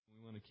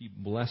to keep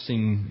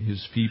blessing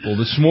His people.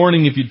 This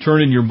morning, if you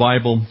turn in your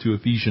Bible to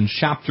Ephesians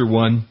chapter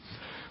 1,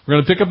 we're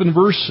going to pick up in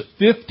verse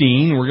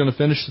 15. We're going to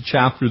finish the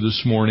chapter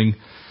this morning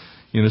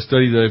in a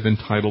study that I've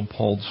entitled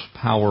Paul's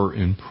Power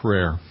in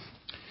Prayer.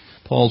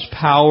 Paul's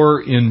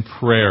Power in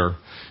Prayer.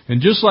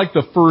 And just like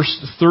the first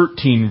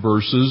 13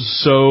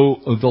 verses, so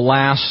the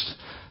last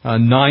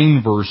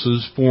 9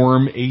 verses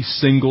form a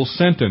single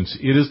sentence.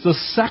 It is the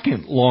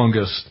second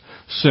longest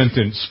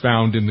sentence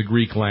found in the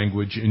Greek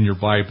language in your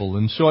Bible.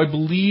 And so I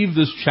believe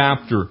this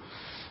chapter,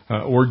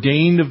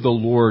 ordained of the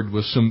Lord,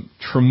 with some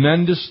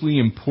tremendously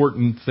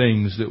important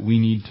things that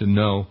we need to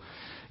know.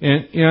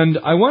 And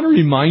I want to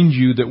remind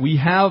you that we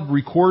have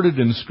recorded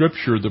in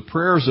Scripture the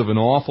prayers of an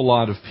awful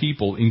lot of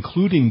people,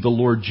 including the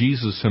Lord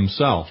Jesus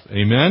Himself.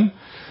 Amen?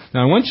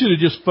 Now I want you to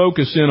just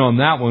focus in on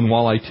that one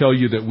while I tell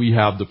you that we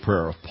have the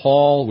prayer of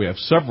Paul. We have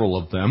several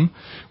of them.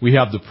 We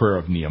have the prayer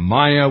of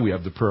Nehemiah. We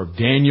have the prayer of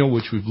Daniel,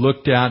 which we've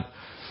looked at.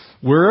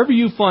 Wherever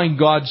you find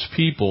God's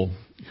people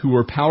who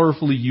are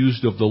powerfully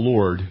used of the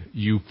Lord,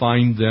 you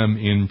find them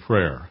in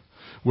prayer.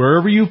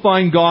 Wherever you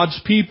find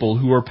God's people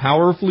who are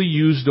powerfully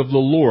used of the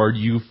Lord,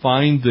 you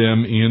find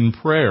them in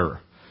prayer.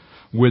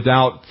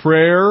 Without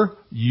prayer,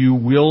 you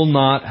will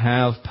not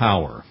have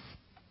power.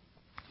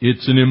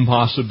 It's an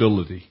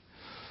impossibility.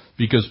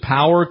 Because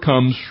power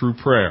comes through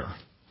prayer.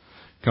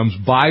 It comes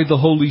by the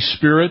Holy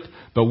Spirit,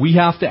 but we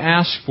have to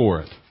ask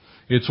for it.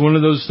 It's one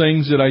of those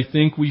things that I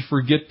think we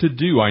forget to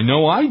do. I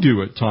know I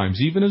do at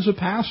times, even as a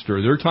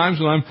pastor. There are times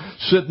when I'm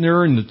sitting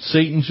there and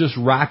Satan's just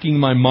racking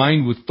my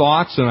mind with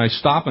thoughts, and I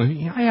stop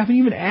and I haven't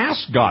even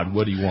asked God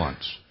what He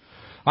wants.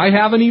 I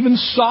haven't even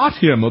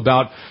sought Him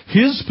about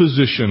His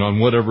position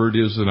on whatever it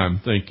is that I'm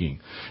thinking.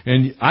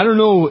 And I don't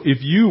know if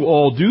you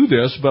all do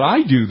this, but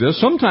I do this.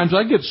 Sometimes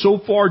I get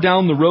so far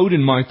down the road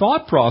in my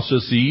thought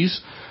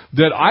processes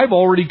that I've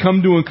already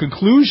come to a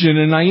conclusion,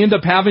 and I end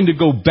up having to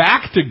go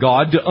back to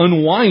God to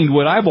unwind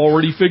what I've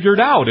already figured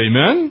out.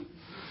 Amen?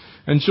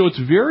 And so it's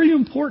very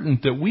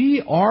important that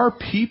we are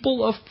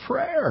people of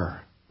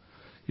prayer.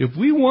 If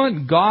we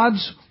want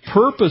God's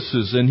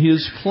purposes and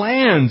His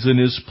plans and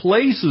His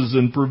places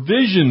and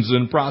provisions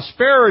and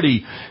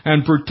prosperity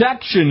and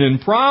protection and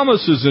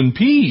promises and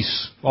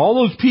peace, all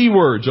those P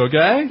words,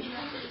 okay?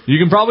 You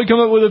can probably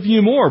come up with a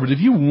few more, but if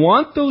you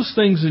want those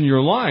things in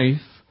your life,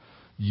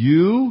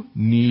 you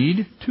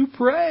need to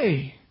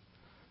pray.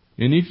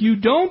 And if you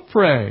don't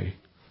pray,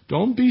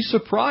 don't be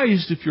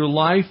surprised if your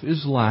life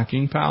is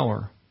lacking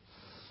power.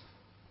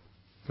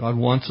 God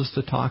wants us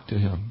to talk to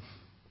Him.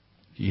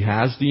 He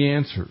has the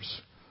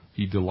answers.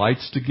 He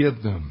delights to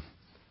give them.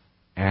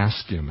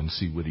 Ask Him and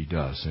see what He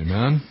does.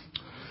 Amen?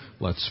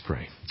 Let's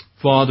pray.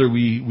 Father,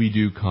 we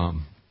do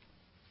come.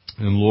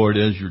 And Lord,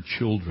 as your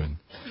children,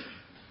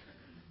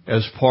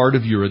 as part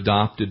of your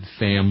adopted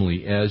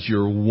family, as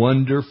your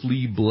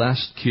wonderfully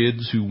blessed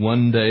kids who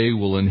one day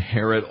will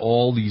inherit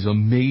all these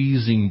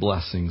amazing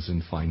blessings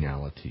in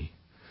finality.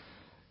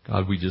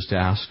 God, we just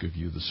ask of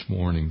you this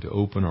morning to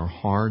open our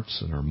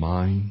hearts and our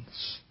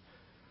minds,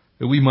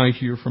 that we might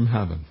hear from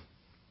heaven.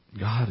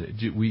 God,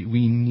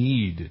 we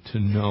need to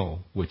know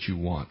what you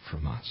want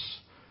from us,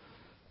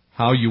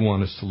 how you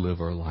want us to live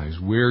our lives,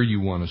 where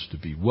you want us to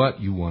be, what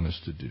you want us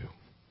to do.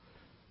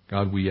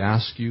 God, we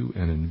ask you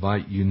and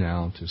invite you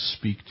now to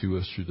speak to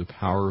us through the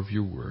power of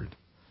your word.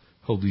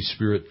 Holy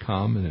Spirit,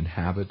 come and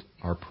inhabit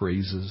our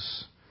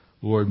praises.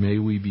 Lord, may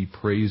we be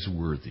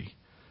praiseworthy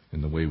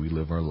in the way we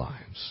live our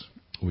lives.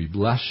 We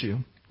bless you.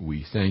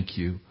 We thank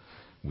you.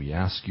 We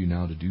ask you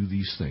now to do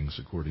these things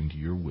according to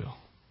your will.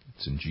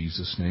 It's in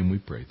Jesus' name we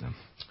pray them.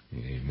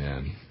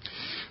 Amen.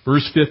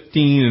 Verse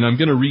 15, and I'm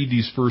going to read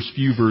these first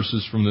few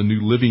verses from the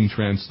New Living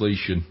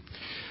Translation.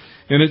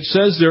 And it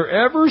says there,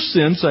 ever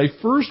since I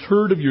first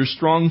heard of your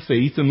strong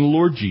faith in the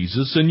Lord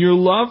Jesus and your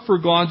love for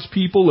God's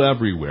people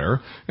everywhere.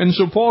 And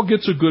so Paul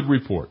gets a good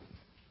report.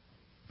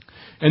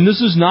 And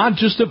this is not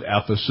just of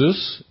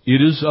Ephesus.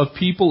 It is of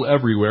people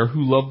everywhere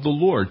who love the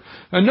Lord.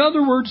 In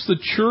other words, the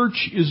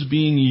church is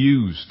being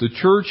used. The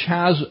church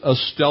has a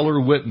stellar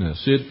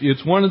witness.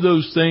 It's one of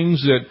those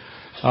things that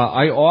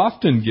I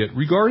often get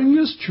regarding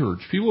this church.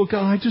 People go,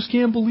 I just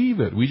can't believe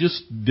it. We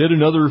just did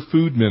another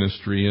food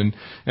ministry. And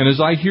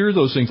as I hear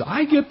those things,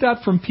 I get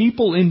that from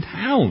people in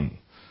town.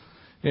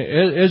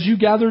 As you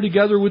gather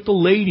together with the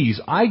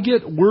ladies, I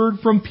get word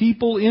from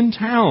people in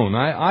town.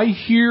 I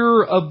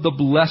hear of the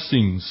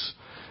blessings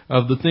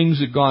of the things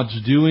that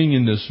God's doing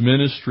in this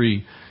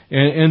ministry.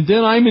 And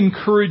then I'm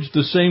encouraged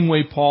the same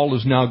way Paul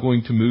is now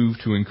going to move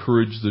to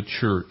encourage the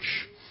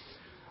church.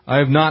 I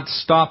have not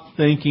stopped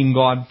thanking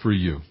God for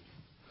you.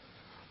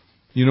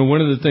 You know,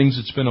 one of the things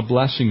that's been a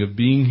blessing of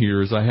being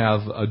here is I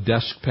have a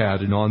desk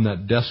pad, and on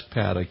that desk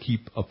pad I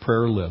keep a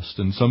prayer list.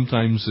 And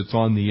sometimes it's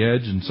on the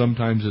edge, and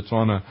sometimes it's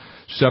on a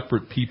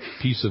separate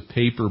piece of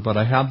paper. But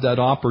I have that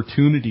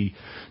opportunity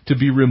to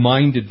be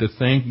reminded to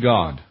thank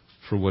God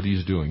for what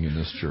He's doing in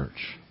this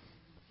church.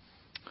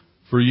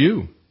 For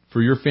you,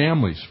 for your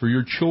families, for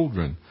your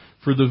children,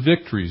 for the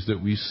victories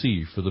that we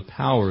see, for the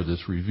power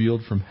that's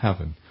revealed from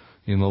heaven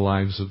in the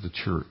lives of the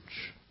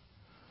church.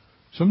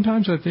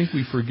 Sometimes I think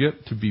we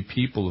forget to be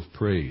people of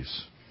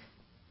praise.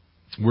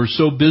 We're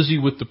so busy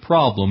with the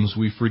problems,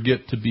 we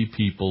forget to be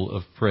people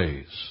of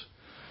praise.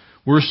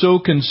 We're so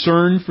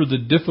concerned for the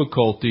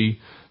difficulty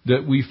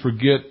that we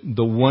forget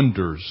the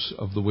wonders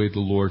of the way the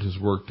Lord has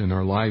worked in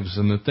our lives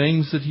and the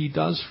things that He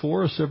does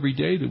for us every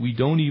day that we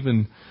don't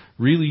even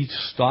really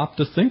stop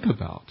to think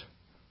about.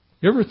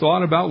 You ever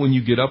thought about when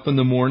you get up in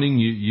the morning,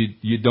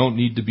 you don't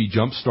need to be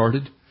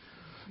jump-started?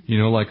 You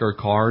know, like our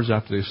cars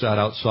after they sat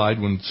outside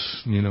when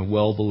it's,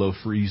 well below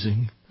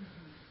freezing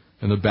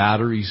and the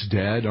battery's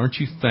dead. Aren't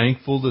you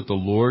thankful that the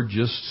Lord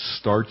just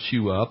starts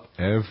you up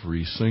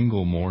every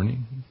single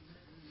morning?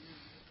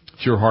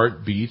 Your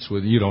heart beats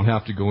with, you don't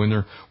have to go in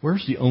there.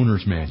 Where's the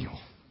owner's manual?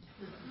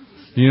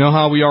 You know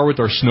how we are with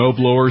our snow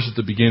blowers at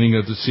the beginning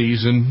of the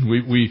season?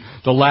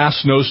 The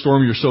last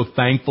snowstorm, you're so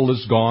thankful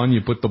it's gone.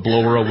 You put the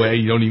blower away.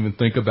 You don't even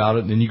think about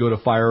it. And then you go to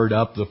fire it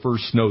up the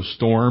first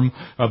snowstorm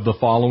of the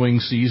following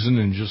season.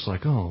 And you're just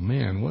like, oh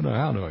man,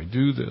 how do I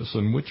do this?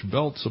 And which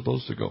belt's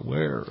supposed to go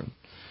where? And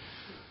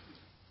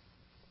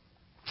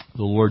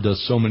the Lord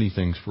does so many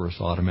things for us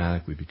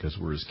automatically because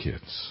we're His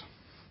kids.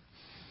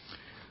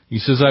 He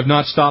says, I've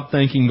not stopped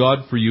thanking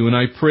God for you, and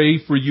I pray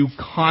for you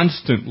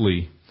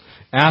constantly,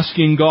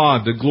 asking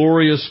God, the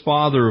glorious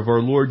Father of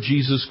our Lord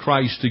Jesus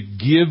Christ, to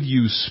give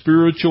you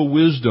spiritual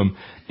wisdom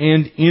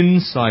and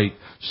insight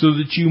so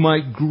that you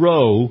might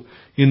grow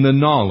in the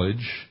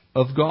knowledge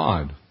of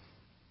God.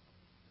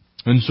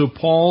 And so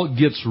Paul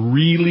gets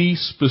really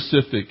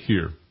specific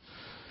here.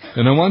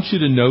 And I want you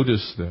to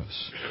notice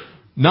this.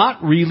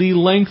 Not really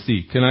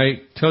lengthy. Can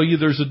I tell you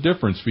there's a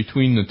difference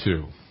between the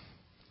two?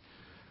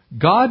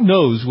 God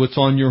knows what's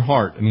on your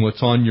heart and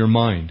what's on your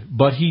mind,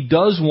 but He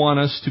does want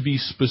us to be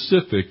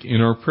specific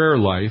in our prayer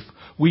life.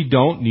 We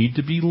don't need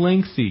to be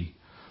lengthy.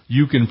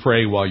 You can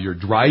pray while you're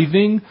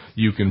driving.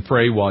 You can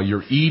pray while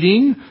you're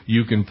eating.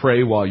 You can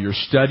pray while you're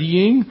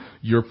studying.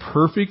 You're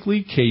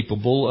perfectly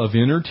capable of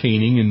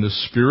entertaining in the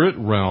spirit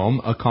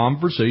realm a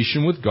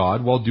conversation with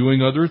God while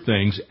doing other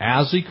things.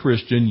 As a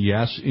Christian,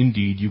 yes,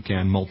 indeed, you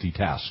can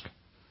multitask.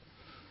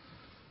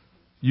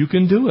 You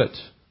can do it.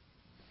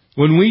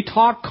 When we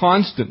talk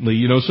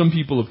constantly, some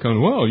people have come,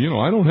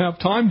 I don't have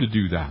time to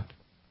do that.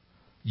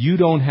 You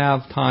don't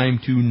have time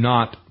to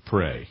not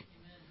pray.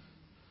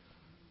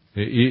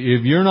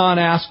 If you're not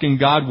asking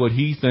God what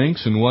He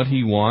thinks and what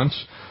He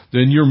wants,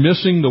 then you're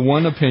missing the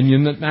one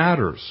opinion that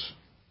matters.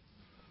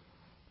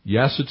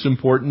 Yes, it's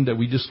important that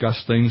we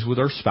discuss things with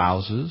our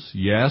spouses.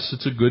 Yes,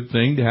 it's a good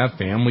thing to have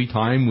family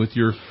time with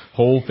your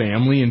whole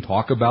family and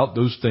talk about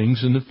those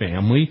things in the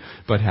family.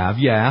 But have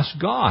you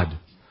asked God?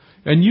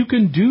 And you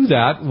can do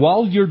that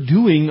while you're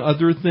doing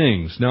other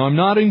things. Now, I'm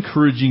not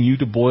encouraging you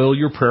to boil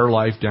your prayer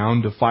life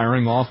down to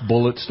firing off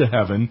bullets to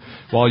heaven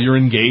while you're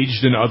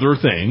engaged in other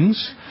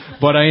things.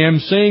 But I am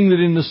saying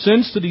that in the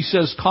sense that he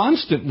says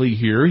constantly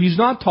here, he's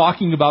not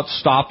talking about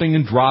stopping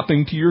and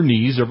dropping to your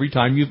knees every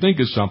time you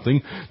think of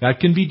something. That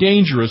can be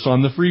dangerous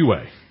on the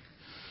freeway.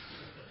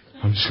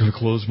 I'm just going to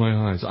close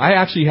my eyes. I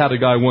actually had a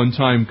guy one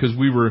time because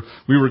we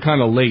were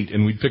kind of late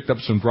and we picked up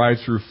some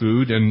drive-through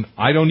food, and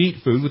I don't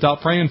eat food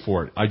without praying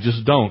for it. I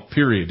just don't,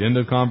 period. End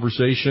of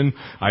conversation.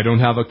 I don't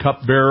have a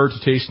cupbearer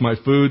to taste my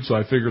food, so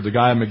I figured the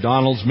guy at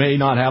McDonald's may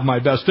not have my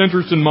best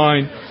interest in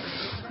mind.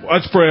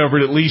 Let's pray over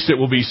it. At least it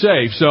will be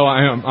safe. So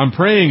I'm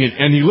praying,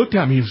 and he looked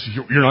at me. He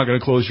said, "You're not going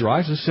to close your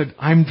eyes?" I said,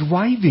 "I'm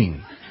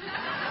driving."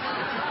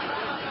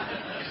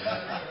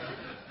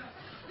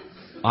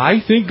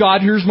 I think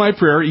God hears my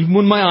prayer even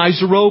when my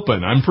eyes are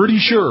open. I'm pretty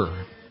sure.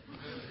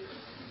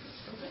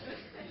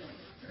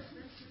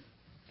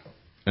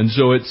 And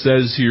so it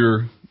says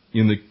here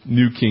in the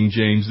New King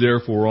James,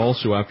 "Therefore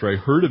also after I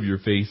heard of your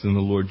faith in the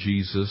Lord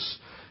Jesus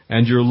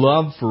and your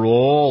love for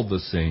all the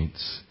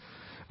saints,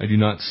 I do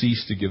not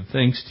cease to give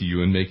thanks to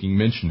you and making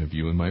mention of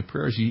you in my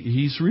prayers."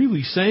 He's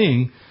really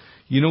saying,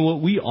 you know what,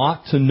 we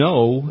ought to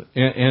know,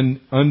 and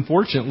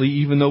unfortunately,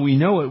 even though we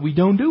know it, we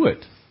don't do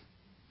it.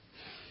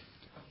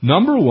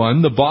 Number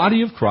one, the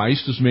body of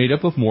Christ is made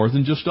up of more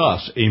than just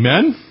us.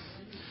 Amen?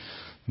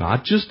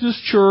 Not just this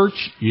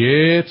church.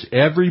 It's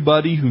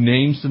everybody who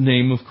names the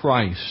name of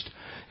Christ.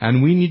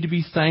 And we need to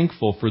be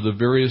thankful for the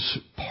various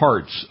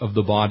parts of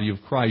the body of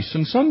Christ.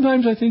 And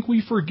sometimes I think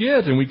we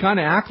forget and we kind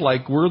of act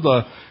like we're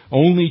the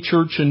only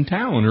church in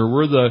town or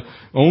we're the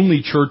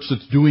only church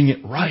that's doing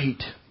it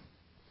right.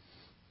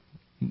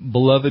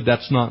 Beloved,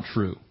 that's not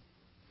true.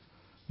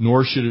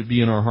 Nor should it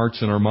be in our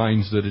hearts and our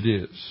minds that it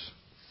is.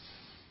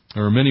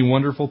 There are many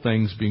wonderful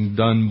things being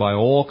done by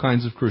all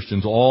kinds of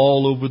Christians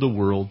all over the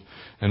world,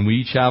 and we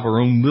each have our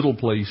own little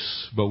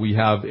place, but we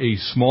have a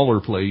smaller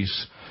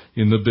place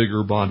in the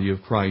bigger body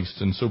of Christ.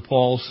 And so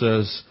Paul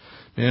says,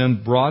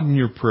 man, broaden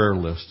your prayer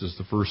list is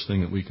the first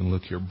thing that we can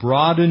look here.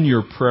 Broaden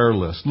your prayer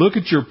list. Look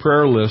at your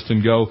prayer list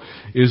and go,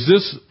 is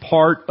this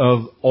part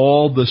of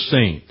all the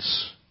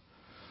saints?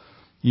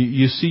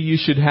 You see, you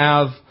should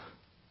have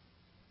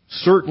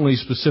certainly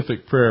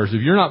specific prayers.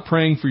 If you're not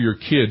praying for your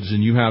kids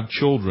and you have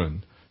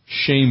children,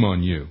 shame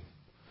on you.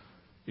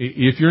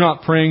 If you're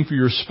not praying for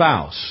your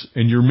spouse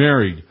and you're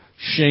married,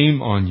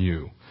 shame on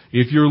you.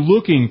 If you're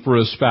looking for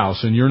a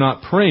spouse and you're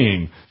not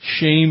praying,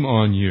 shame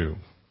on you.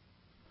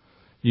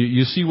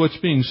 You see what's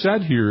being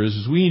said here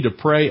is we need to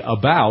pray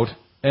about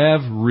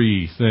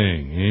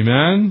everything.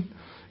 Amen?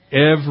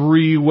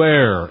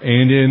 Everywhere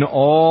and in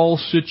all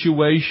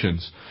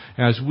situations.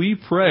 As we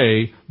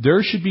pray,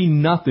 there should be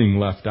nothing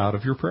left out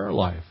of your prayer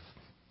life.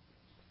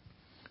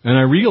 And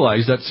I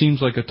realize that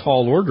seems like a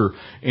tall order,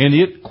 and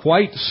it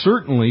quite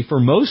certainly, for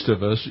most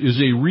of us,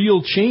 is a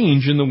real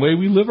change in the way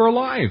we live our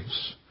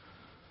lives.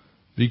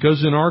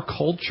 Because in our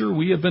culture,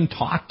 we have been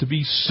taught to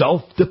be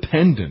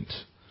self-dependent.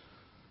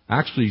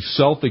 Actually,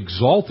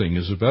 self-exalting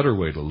is a better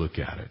way to look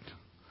at it.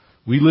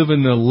 We live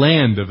in the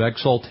land of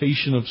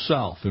exaltation of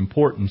self,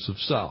 importance of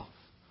self.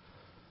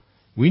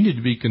 We need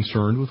to be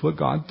concerned with what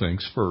God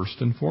thinks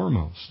first and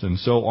foremost. And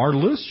so our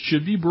list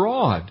should be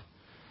broad.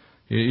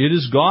 It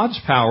is God's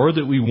power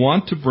that we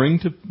want to bring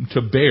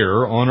to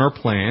bear on our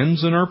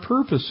plans and our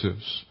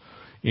purposes.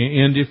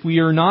 And if we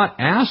are not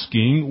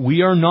asking,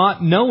 we are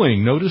not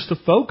knowing. Notice the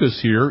focus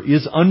here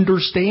is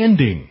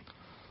understanding.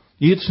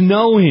 It's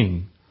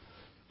knowing.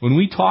 When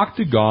we talk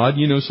to God,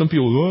 some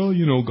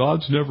people,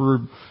 God's never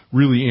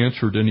really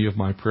answered any of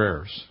my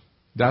prayers.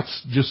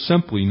 That's just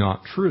simply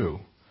not true.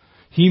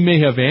 He may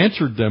have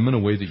answered them in a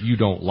way that you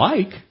don't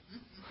like.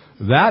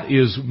 That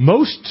is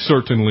most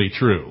certainly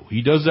true.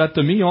 He does that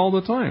to me all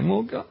the time.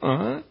 Well,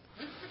 God,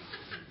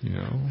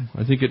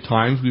 I think at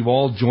times we've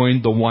all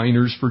joined the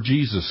Whiners for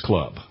Jesus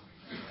Club.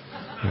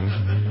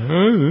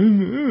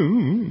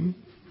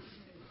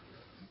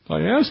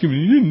 I asked him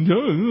and he didn't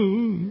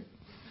tell.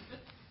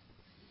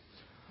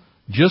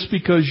 Just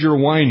because you're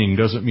whining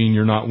doesn't mean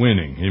you're not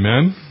winning.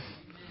 Amen?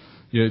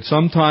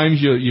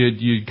 Sometimes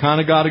you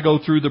kind of got to go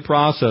through the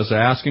process of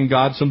asking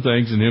God some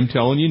things and Him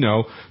telling you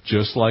no,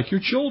 just like your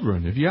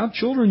children. If you have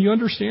children, you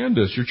understand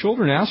this. Your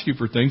children ask you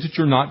for things that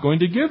you're not going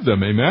to give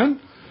them. Amen?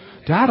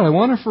 Dad, I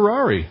want a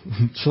Ferrari.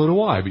 So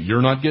do I, but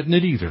you're not getting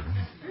it either.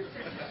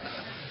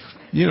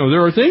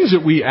 There are things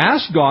that we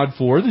ask God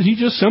for that He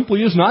just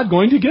simply is not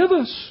going to give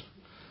us.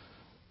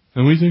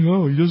 And we think,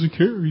 He doesn't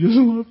care. He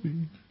doesn't love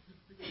me.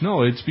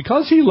 No, it's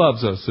because He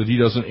loves us that He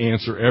doesn't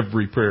answer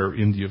every prayer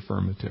in the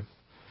affirmative.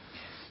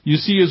 You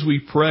see, as we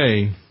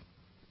pray,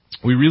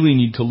 we really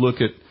need to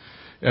look at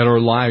our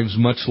lives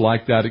much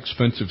like that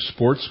expensive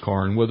sports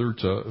car, and whether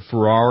it's a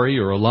Ferrari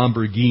or a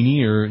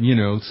Lamborghini or,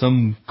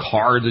 some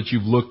car that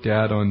you've looked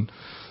at on,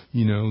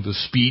 the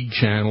Speed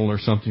Channel or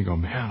something, you go,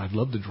 man, I'd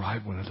love to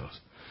drive one of those.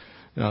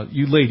 Now,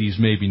 you ladies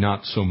maybe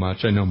not so much.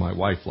 I know my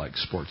wife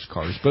likes sports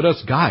cars, but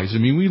us guys,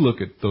 we look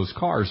at those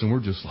cars and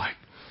we're just like,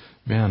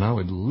 man, I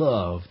would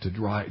love to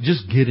drive,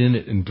 just get in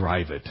it and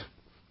drive it.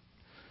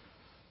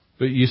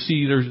 But you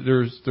see,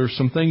 there's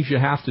some things you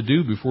have to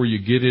do before you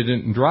get it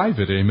and drive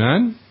it.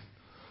 Amen?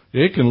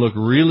 It can look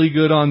really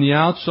good on the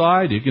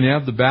outside. It can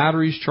have the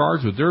batteries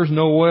charged, but there's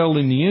no oil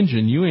in the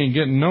engine. You ain't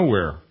getting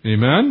nowhere.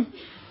 Amen?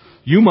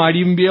 You might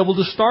even be able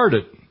to start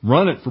it.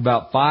 Run it for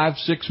about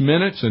 5-6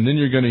 minutes, and then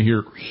you're going to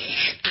hear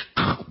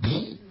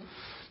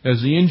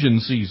as the engine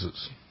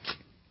seizes.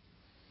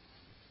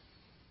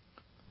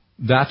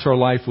 That's our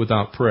life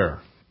without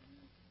prayer.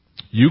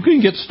 You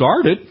can get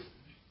started.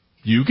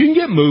 You can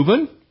get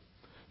moving.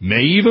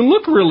 May even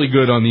look really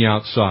good on the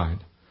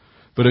outside.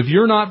 But if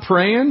you're not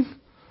praying,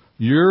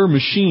 your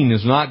machine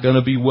is not going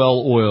to be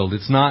well oiled.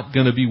 It's not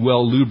going to be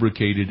well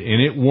lubricated,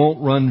 and it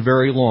won't run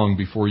very long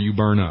before you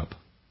burn up.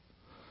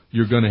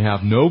 You're going to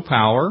have no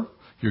power.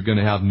 You're going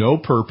to have no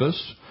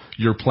purpose.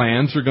 Your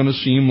plans are going to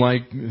seem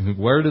like,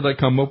 where did I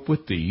come up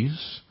with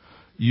these?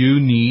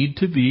 You need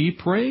to be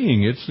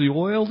praying. It's the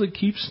oil that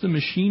keeps the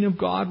machine of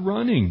God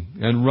running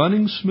and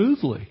running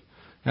smoothly.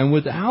 And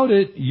without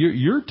it,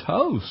 you're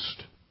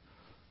toast.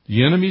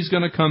 The enemy's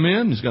going to come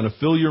in. He's going to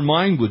fill your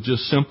mind with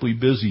just simply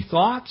busy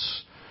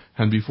thoughts.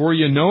 And before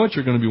you know it,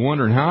 you're going to be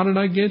wondering, how did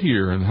I get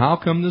here? And how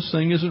come this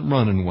thing isn't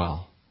running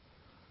well?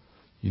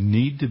 You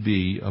need to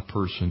be a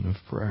person of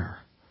prayer.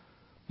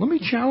 Let me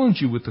challenge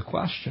you with the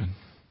question.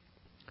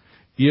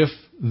 If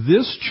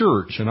this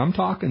church, and I'm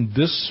talking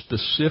this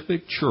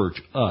specific church,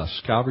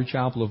 us, Calvary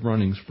Chapel of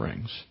Running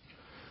Springs,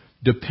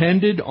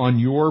 depended on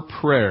your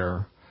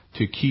prayer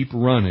to keep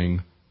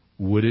running,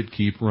 would it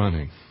keep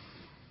running?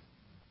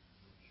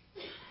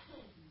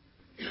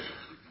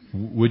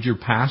 Would your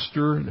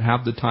pastor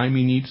have the time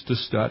he needs to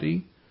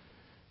study?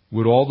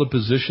 Would all the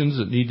positions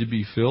that need to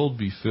be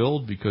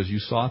filled because you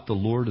sought the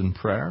Lord in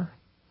prayer?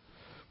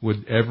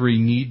 Would every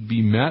need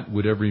be met?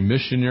 Would every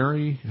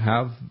missionary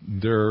have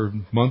their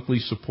monthly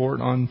support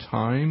on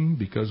time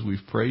because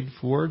we've prayed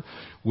for it?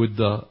 Would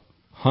the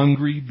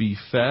hungry be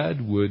fed?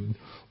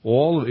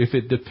 If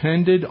it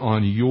depended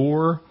on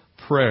your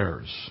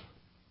prayers,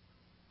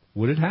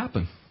 would it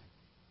happen?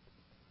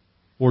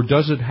 Or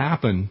does it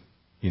happen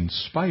in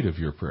spite of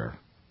your prayer?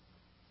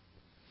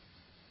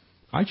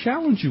 I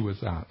challenge you with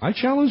that. I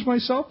challenge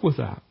myself with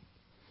that.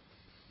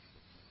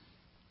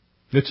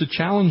 It's a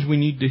challenge we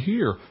need to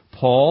hear.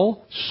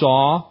 Paul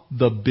saw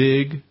the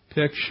big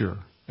picture,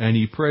 and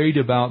he prayed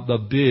about the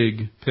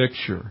big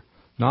picture,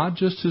 not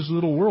just his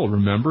little world.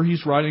 Remember,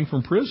 he's writing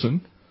from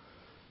prison.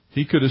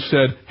 He could have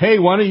said, hey,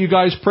 why don't you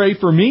guys pray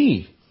for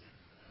me?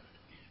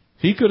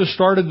 He could have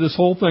started this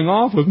whole thing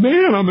off with,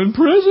 man, I'm in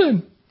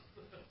prison.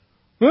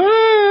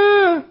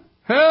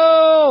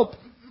 Help!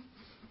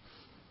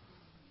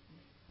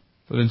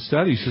 But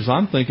instead he says,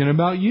 I'm thinking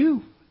about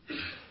you.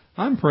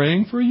 I'm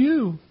praying for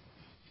you.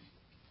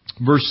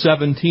 Verse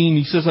 17,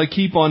 he says, I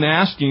keep on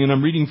asking, and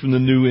I'm reading from the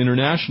New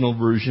International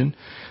Version,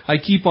 I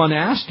keep on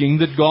asking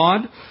that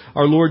God,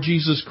 our Lord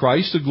Jesus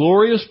Christ, the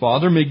glorious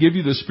Father, may give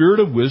you the spirit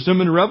of wisdom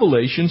and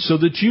revelation so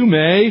that you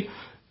may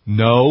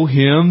know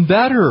Him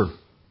better.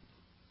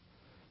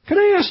 Can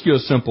I ask you a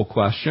simple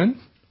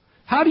question?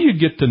 How do you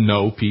get to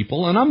know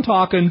people? And I'm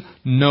talking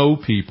know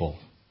people.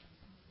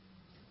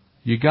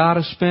 You got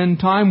to spend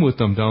time with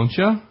them, don't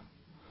you?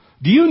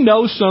 Do you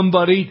know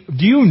somebody?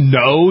 Do you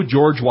know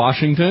George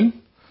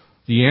Washington?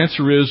 The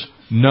answer is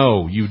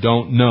no, you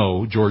don't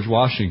know George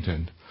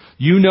Washington.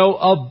 You know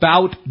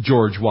about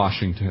George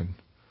Washington.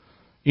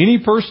 Any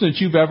person that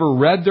you've ever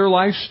read their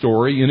life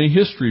story in a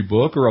history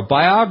book or a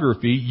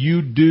biography,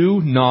 you do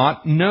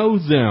not know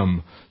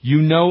them.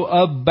 You know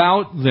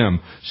about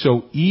them.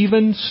 So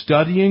even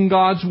studying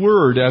God's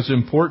Word, as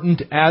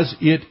important as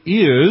it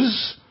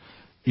is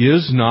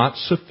not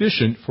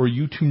sufficient for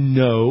you to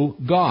know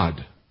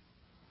God.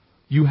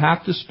 You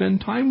have to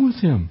spend time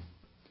with Him.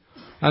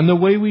 And the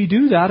way we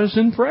do that is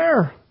in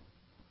prayer.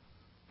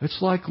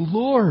 It's like,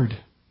 Lord,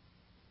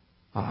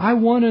 I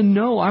want to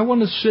know. I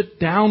want to sit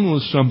down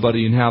with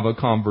somebody and have a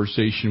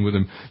conversation with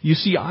Him. You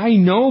see, I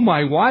know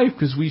my wife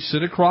because we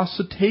sit across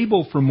the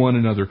table from one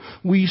another.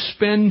 We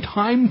spend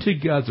time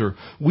together.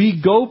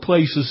 We go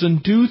places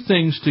and do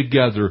things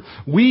together.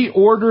 We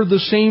order the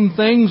same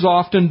things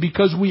often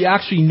because we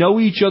actually know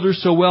each other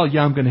so well.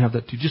 Yeah, I'm going to have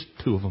that too. Just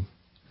two of them.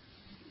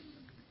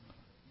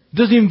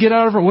 Doesn't even get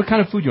out of her. What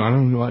kind of food you want? I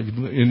don't know.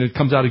 And it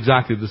comes out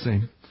exactly the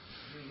same.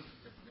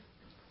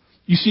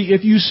 You see,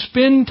 if you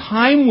spend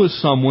time with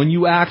someone,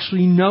 you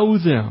actually know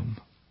them.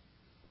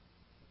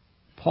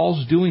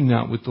 Paul's doing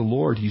that with the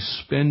Lord. He's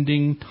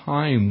spending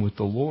time with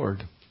the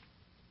Lord.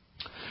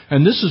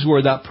 And this is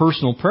where that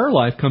personal prayer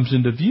life comes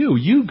into view.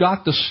 You've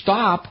got to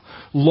stop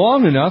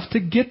long enough to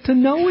get to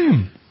know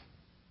Him.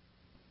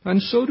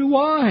 And so do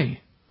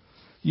I.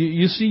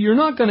 You see, you're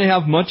not going to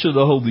have much of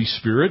the Holy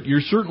Spirit.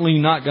 You're certainly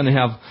not going to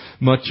have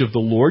much of the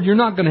Lord. You're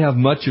not going to have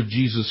much of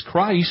Jesus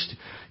Christ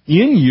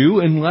in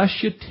you unless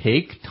you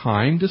take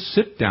time to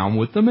sit down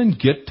with them and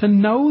get to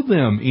know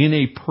them in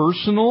a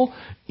personal,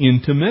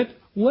 intimate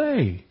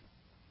way.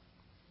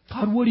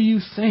 God, what do you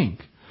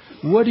think?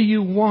 What do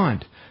you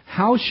want?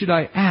 How should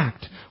I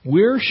act?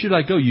 Where should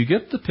I go? You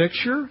get the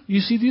picture? You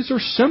see, these are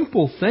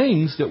simple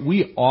things that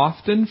we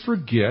often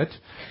forget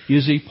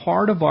is a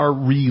part of our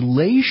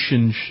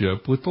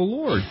relationship with the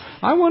Lord.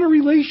 I want a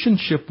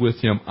relationship with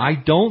Him. I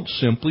don't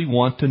simply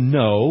want to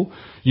know,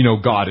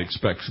 God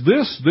expects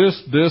this,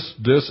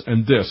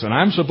 and this, and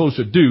I'm supposed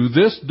to do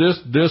this,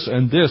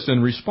 and this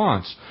in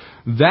response.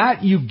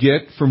 That you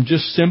get from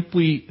just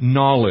simply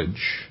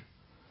knowledge.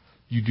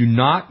 You do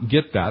not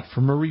get that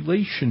from a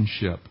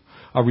relationship.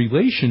 A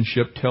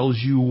relationship tells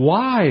you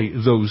why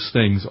those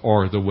things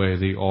are the way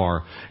they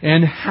are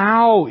and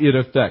how it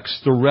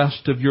affects the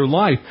rest of your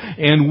life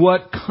and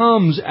what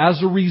comes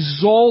as a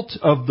result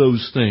of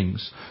those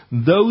things.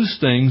 Those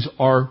things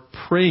are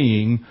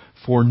praying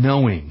for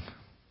knowing.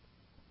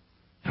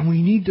 And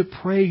we need to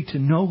pray to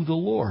know the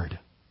Lord.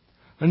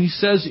 And He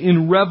says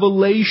in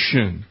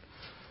Revelation,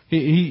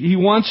 He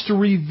wants to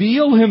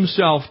reveal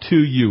Himself to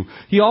you.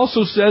 He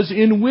also says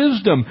in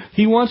wisdom,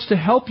 He wants to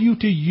help you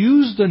to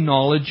use the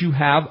knowledge you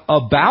have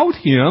about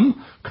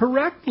Him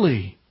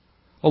correctly.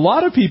 A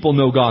lot of people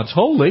know God's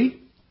holy,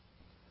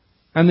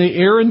 and they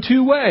err in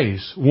two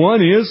ways.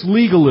 One is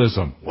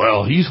legalism.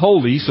 Well, He's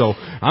holy, so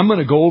I'm going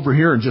to go over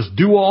here and just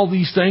do all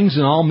these things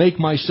and I'll make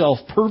myself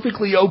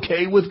perfectly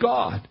okay with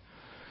God.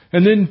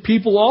 And then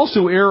people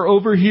also err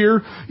over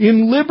here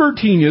in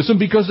libertinism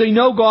because they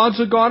know God's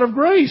a God of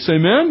grace.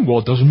 Amen? Well,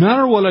 it doesn't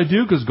matter what I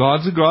do because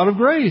God's a God of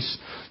grace.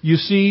 You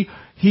see,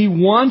 He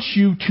wants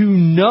you to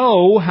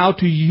know how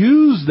to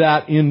use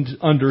that in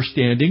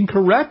understanding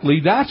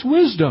correctly. That's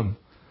wisdom.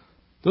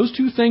 Those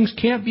two things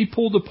can't be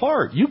pulled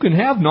apart. You can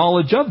have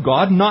knowledge of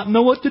God and not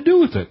know what to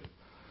do with it.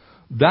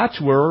 That's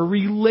where a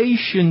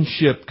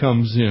relationship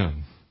comes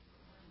in.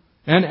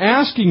 And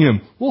asking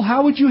Him, well,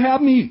 how would you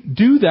have me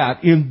do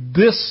that in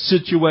this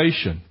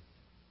situation?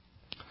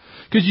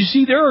 Because you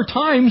see, there are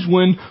times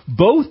when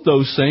both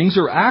those things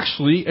are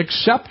actually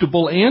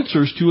acceptable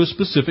answers to a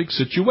specific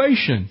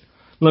situation.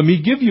 Let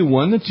me give you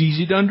one that's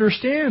easy to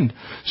understand.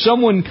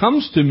 Someone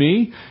comes to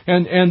me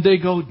and they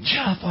go,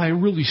 Jeff, I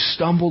really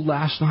stumbled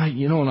last night,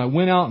 and I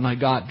went out and I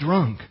got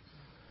drunk.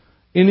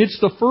 And it's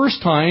the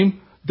first time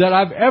that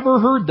I've ever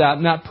heard that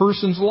in that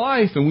person's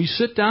life. And we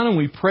sit down and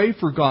we pray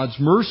for God's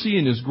mercy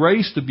and His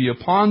grace to be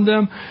upon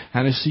them.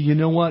 And I say, you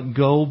know what?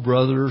 Go,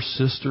 brother or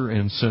sister,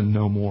 and sin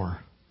no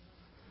more.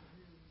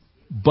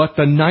 But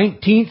the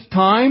 19th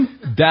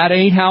time, that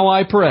ain't how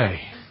I pray.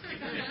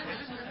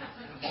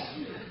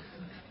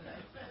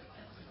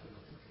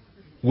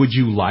 Would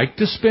you like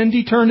to spend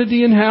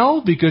eternity in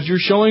hell? Because you're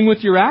showing with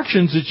your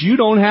actions that you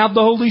don't have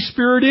the Holy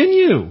Spirit in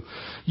you.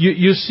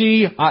 You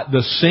see,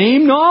 the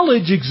same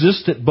knowledge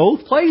exists at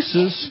both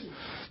places,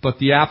 but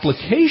the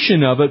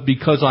application of it,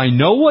 because I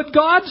know what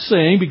God's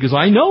saying, because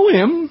I know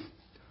Him,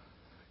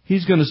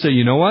 He's going to say,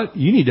 you know what?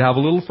 You need to have a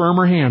little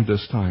firmer hand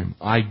this time.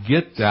 I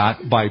get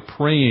that by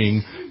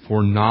praying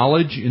for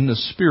knowledge in the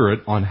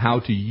Spirit on how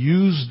to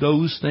use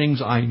those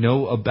things I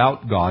know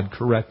about God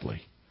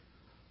correctly.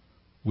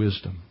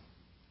 Wisdom.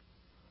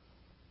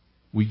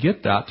 We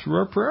get that through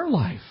our prayer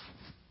life.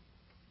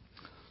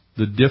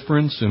 The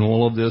difference in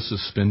all of this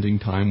is spending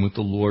time with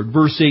the Lord.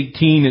 Verse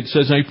 18, it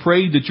says, I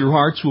pray that your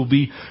hearts will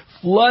be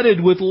flooded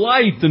with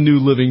light, the New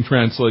Living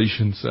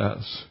Translation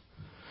says.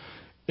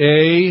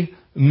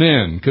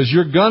 Amen. Because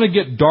you're going to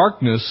get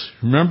darkness.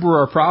 Remember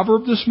our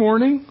proverb this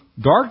morning?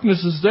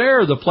 Darkness is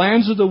there. The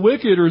plans of the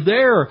wicked are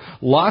there.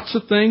 Lots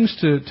of things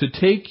to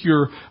take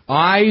your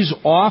eyes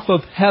off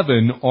of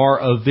heaven are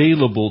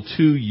available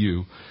to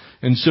you.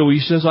 And so he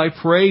says, I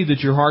pray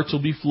that your hearts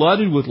will be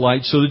flooded with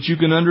light so that you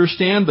can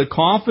understand the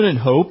confident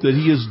hope that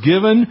He has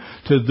given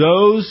to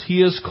those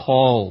He has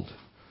called,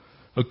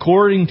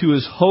 according to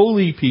His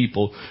holy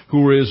people,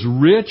 who are His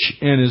rich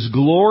and His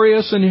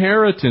glorious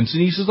inheritance.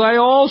 And he says, I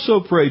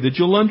also pray that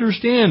you'll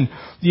understand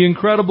the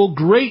incredible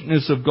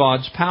greatness of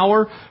God's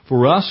power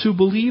for us who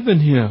believe in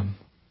Him.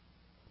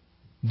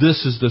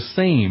 This is the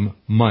same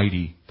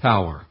mighty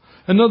power.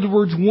 In other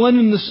words, one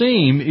and the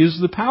same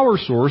is the power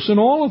source in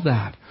all of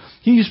that.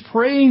 He's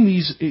praying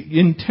these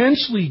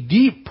intensely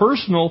deep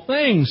personal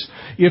things.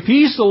 If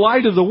He's the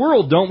light of the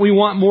world, don't we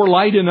want more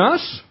light in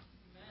us?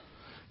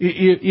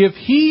 If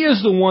He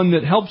is the one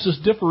that helps us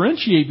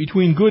differentiate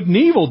between good and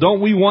evil,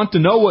 don't we want to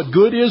know what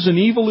good is and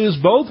evil is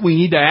both? We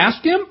need to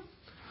ask Him.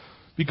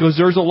 Because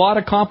there's a lot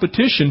of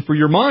competition for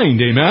your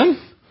mind,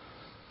 amen?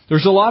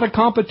 There's a lot of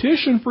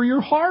competition for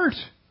your heart.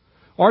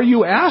 Are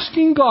you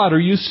asking God? Are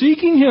you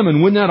seeking Him?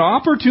 And when that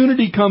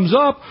opportunity comes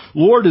up,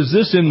 Lord, is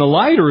this in the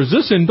light or is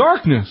this in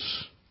darkness?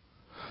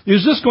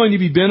 Is this going to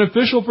be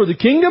beneficial for the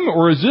kingdom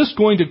or is this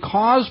going to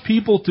cause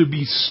people to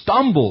be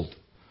stumbled?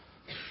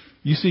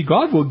 You see,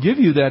 God will give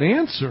you that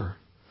answer.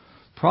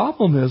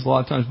 Problem is, a lot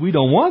of times we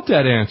don't want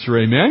that answer,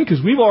 amen?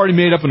 Because we've already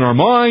made up in our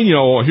mind,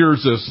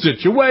 here's this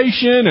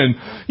situation, and,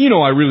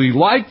 I really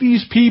like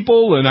these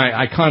people, and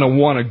I kind of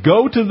want to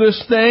go to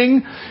this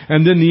thing,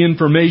 and then the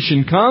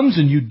information comes,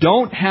 and you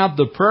don't have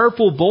the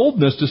prayerful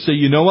boldness to say,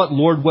 you know what,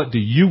 Lord, what do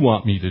you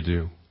want me to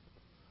do?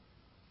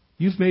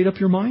 You've made up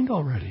your mind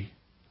already.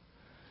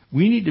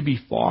 We need to be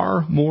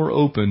far more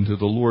open to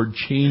the Lord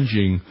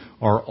changing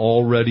our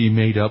already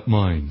made up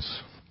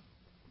minds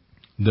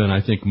than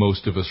I think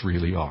most of us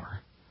really are.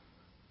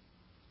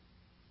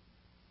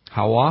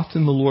 How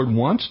often the Lord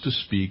wants to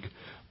speak,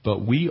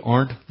 but we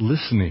aren't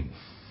listening.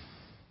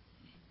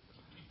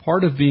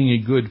 Part of being a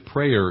good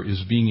prayer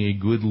is being a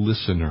good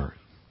listener.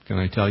 Can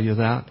I tell you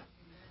that?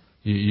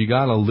 You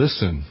gotta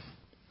listen.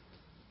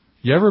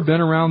 You ever been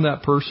around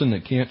that person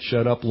that can't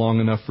shut up long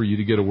enough for you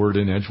to get a word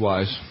in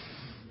edgewise?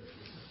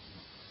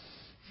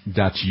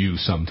 That's you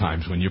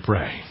sometimes when you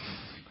pray.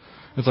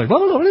 It's like, and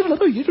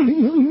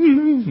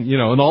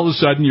all of a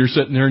sudden you're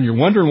sitting there and you're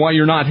wondering why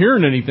you're not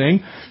hearing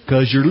anything,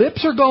 because your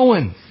lips are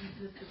going.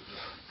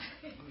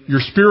 Your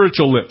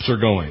spiritual lips are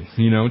going.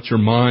 It's your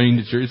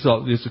mind.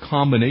 It's a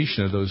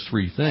combination of those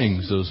three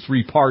things, those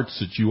three parts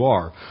that you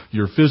are.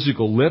 Your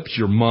physical lips,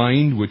 your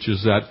mind, which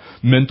is that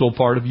mental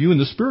part of you, and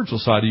the spiritual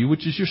side of you,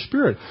 which is your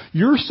spirit.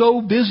 You're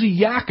so busy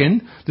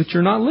yakking that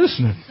you're not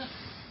listening.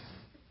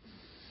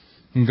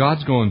 And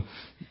God's going,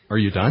 are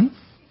you done?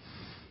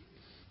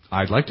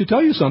 I'd like to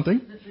tell you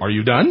something. Are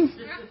you done?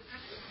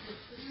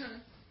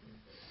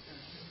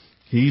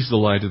 He's the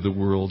light of the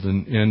world.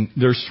 And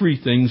there's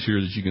three things here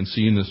that you can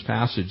see in this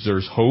passage.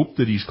 There's hope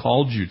that He's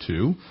called you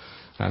to.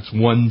 That's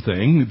one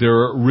thing. There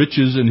are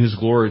riches in His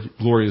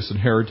glorious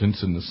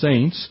inheritance in the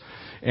saints.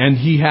 And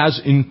He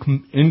has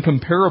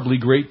incomparably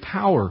great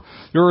power.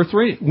 There are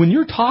three. When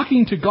you're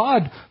talking to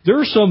God, there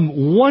are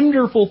some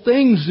wonderful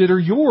things that are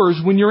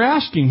yours when you're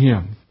asking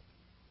Him.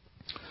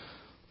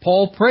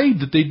 Paul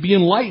prayed that they'd be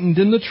enlightened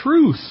in the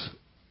truth,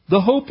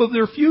 the hope of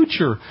their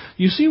future.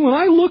 You see, when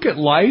I look at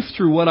life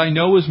through what I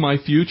know is my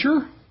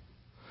future,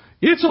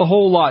 it's a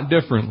whole lot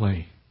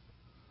differently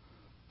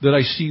that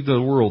I see the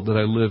world that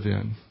I live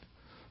in.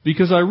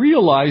 Because I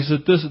realize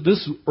that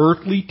this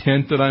earthly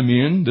tent that I'm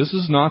in, this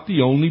is not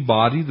the only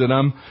body that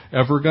I'm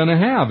ever going to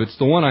have. It's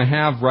the one I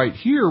have right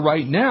here,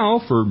 right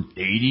now, for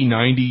 80,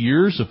 90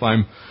 years if I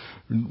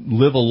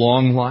live a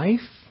long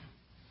life.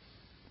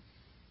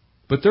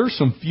 But there's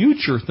some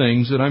future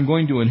things that I'm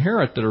going to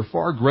inherit that are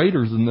far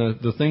greater than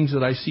the things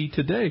that I see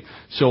today.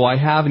 So I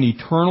have an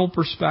eternal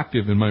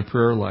perspective in my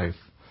prayer life.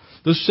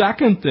 The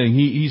second thing,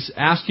 he's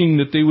asking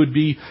that they would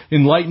be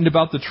enlightened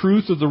about the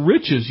truth of the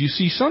riches. You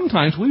see,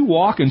 sometimes we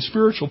walk in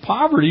spiritual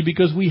poverty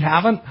because we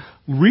haven't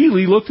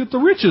really looked at the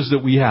riches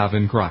that we have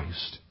in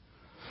Christ.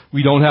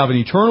 We don't have an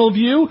eternal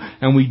view,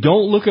 and we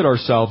don't look at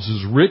ourselves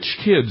as rich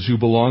kids who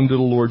belong to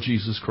the Lord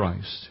Jesus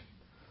Christ.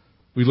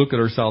 We look at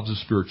ourselves as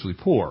spiritually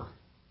poor.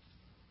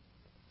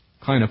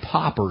 kind of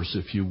paupers,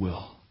 if you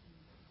will.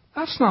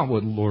 That's not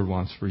what the Lord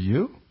wants for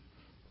you.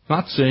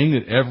 Not saying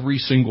that every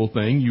single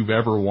thing you've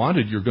ever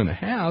wanted you're going to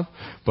have,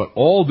 but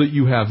all that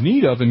you have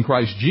need of in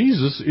Christ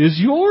Jesus is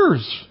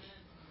yours.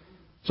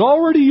 It's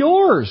already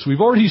yours. We've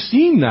already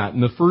seen that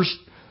in the first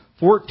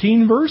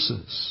 14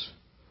 verses.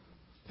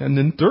 And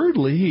then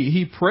thirdly,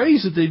 he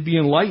prays that they'd be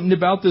enlightened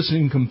about this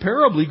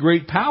incomparably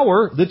great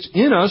power that's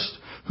in us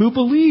who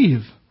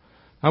believe.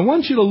 I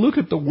want you to look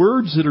at the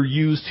words that are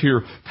used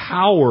here.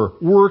 Power,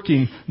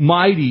 working,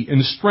 mighty,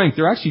 and strength.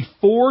 There are actually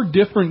 4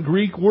 different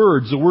Greek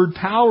words. The word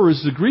power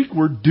is the Greek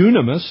word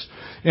dunamis,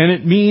 and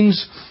it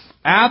means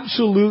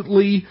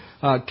absolutely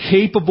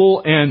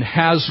capable and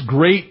has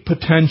great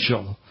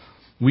potential.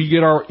 We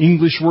get our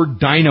English word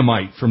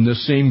dynamite from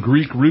this same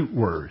Greek root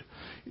word.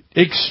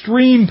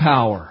 Extreme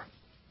power.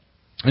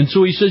 And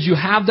so he says you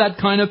have that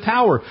kind of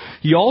power.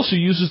 He also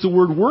uses the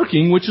word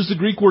working, which is the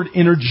Greek word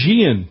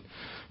energian,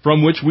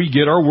 from which we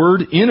get our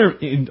word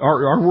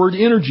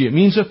energy. It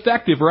means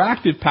effective or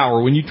active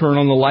power. When you turn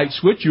on the light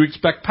switch, you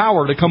expect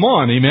power to come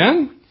on.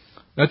 Amen?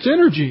 That's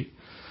energy.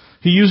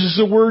 He uses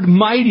the word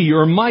mighty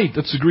or might.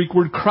 That's the Greek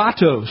word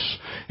kratos.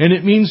 And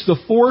it means the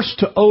force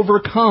to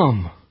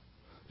overcome.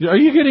 Are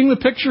you getting the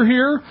picture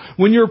here?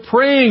 When you're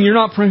praying, you're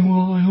not praying,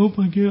 well, I hope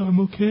I'm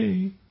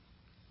okay.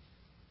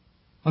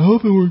 I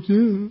hope it works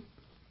out.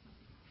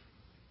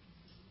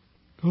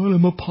 God,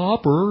 I'm a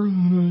pauper,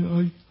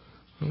 and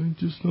I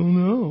just don't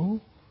know.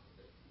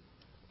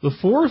 The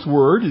fourth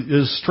word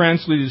is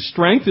translated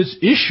strength. It's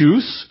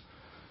issues.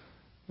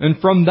 And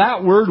from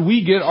that word,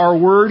 we get our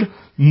word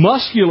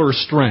muscular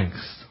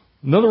strength.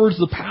 In other words,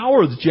 the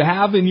power that you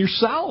have in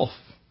yourself.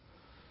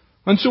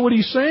 And so what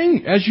he's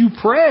saying, as you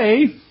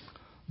pray,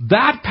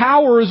 that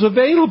power is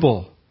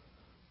available.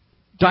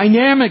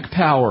 Dynamic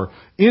power,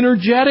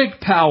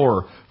 energetic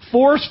power,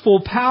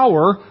 forceful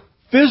power,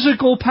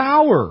 physical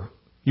power.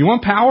 You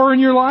want power in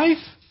your life?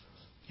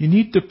 You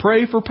need to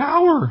pray for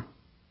power.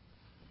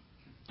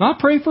 Not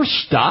pray for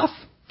stuff.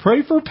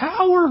 Pray for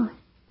power.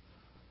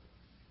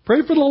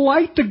 Pray for the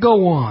light to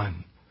go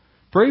on.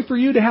 Pray for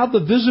you to have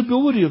the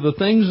visibility of the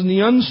things in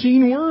the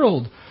unseen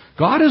world.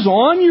 God is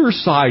on your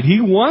side.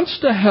 He wants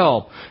to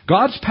help.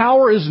 God's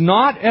power is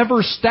not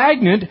ever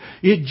stagnant.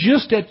 It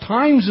just at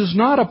times is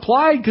not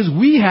applied because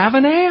we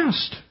haven't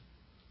asked.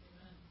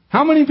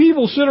 How many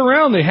people sit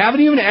around, they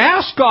haven't even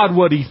asked God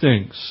what He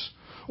thinks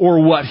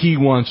or what He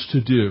wants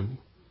to do?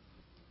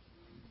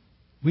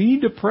 We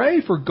need to pray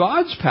for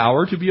God's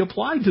power to be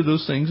applied to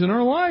those things in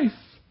our life.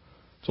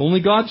 It's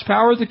only God's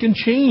power that can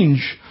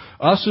change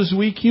us as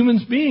weak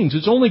human beings.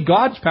 It's only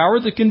God's power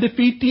that can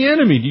defeat the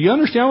enemy. Do you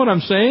understand what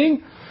I'm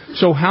saying?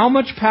 So how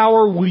much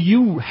power will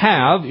you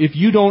have if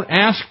you don't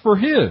ask for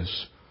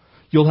His?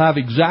 You'll have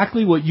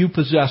exactly what you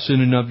possess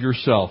in and of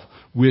yourself,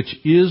 which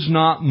is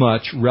not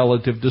much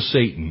relative to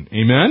Satan.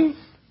 Amen?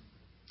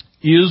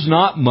 Is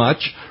not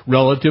much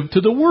relative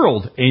to the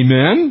world.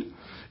 Amen?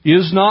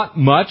 Is not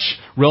much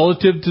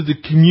relative to the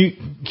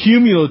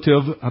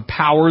cumulative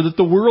power that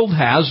the world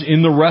has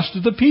in the rest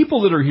of the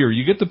people that are here.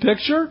 You get the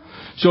picture?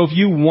 So if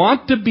you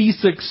want to be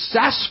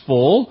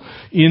successful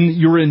in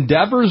your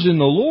endeavors in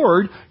the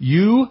Lord,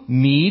 you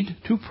need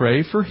to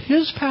pray for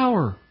His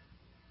power,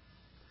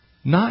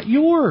 not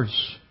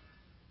yours.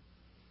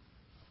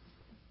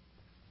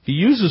 He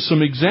uses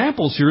some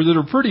examples here that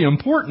are pretty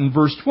important.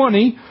 Verse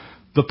 20,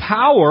 the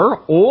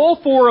power, all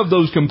 4 of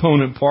those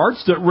component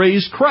parts that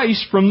raised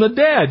Christ from the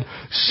dead,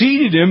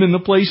 seated Him in the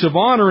place of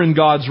honor in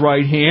God's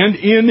right hand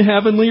in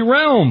heavenly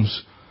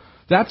realms.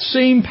 That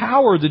same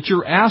power that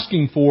you're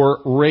asking for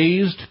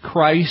raised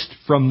Christ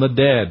from the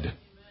dead.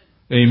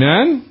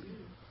 Amen?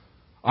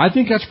 I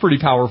think that's pretty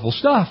powerful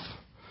stuff.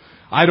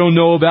 I don't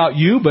know about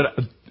you, but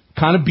it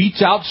kind of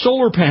beats out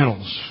solar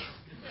panels.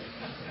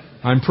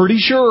 I'm pretty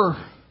sure.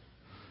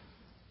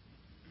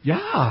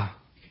 Yeah.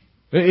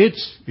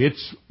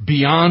 It's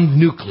beyond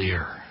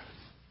nuclear.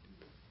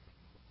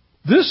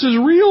 This is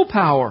real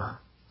power.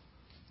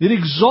 It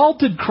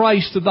exalted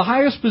Christ to the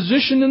highest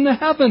position in the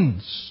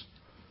heavens.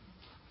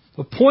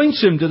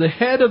 Appoints Him to the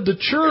head of the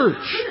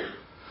church.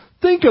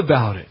 Think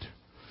about it.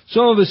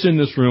 Some of us in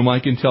this room, I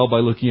can tell by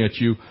looking at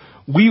you,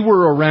 we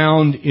were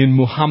around in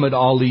Muhammad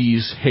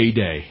Ali's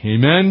heyday.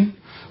 Amen?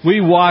 We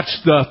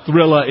watched the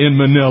Thrilla in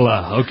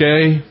Manila,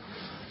 okay?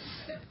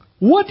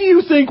 What do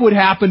you think would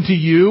happen to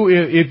you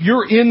if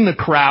you're in the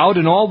crowd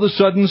and all of a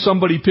sudden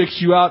somebody picks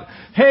you out?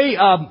 Hey,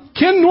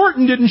 Ken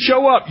Norton didn't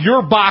show up.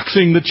 You're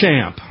boxing the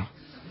champ.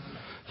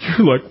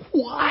 You're like,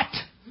 what?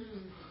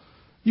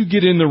 You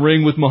get in the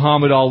ring with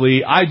Muhammad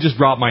Ali. I just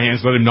drop my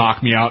hands, let him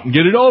knock me out and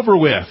get it over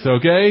with,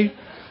 okay?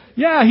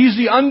 Yeah, he's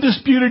the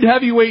undisputed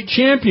heavyweight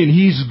champion.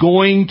 He's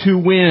going to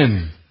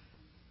win.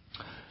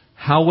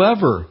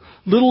 However,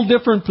 little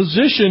different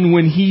position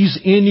when he's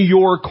in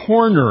your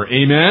corner.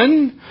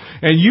 Amen?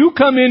 And you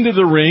come into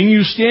the ring,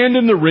 you stand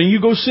in the ring,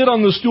 you go sit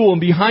on the stool,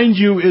 and behind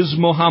you is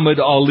Muhammad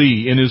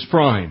Ali in his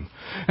prime.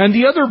 And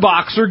the other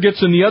boxer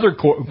gets in the other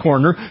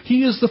corner.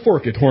 He is the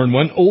forked horn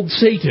one, old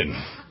Satan.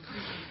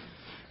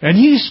 And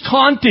he's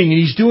taunting, and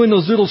he's doing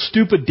those little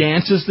stupid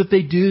dances that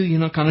they do,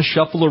 kind of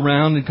shuffle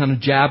around and kind of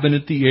jabbing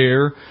at the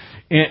air.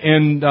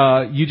 And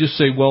you just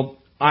say, well,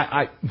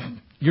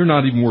 you're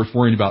not even worth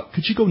worrying about.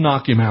 Could you go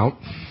knock him out?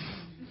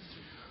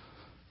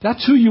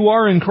 That's who you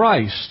are in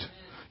Christ.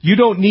 You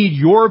don't need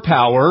your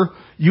power.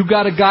 You've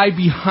got a guy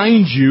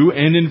behind you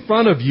and in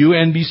front of you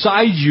and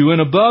beside you and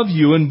above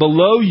you and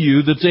below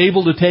you that's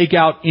able to take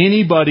out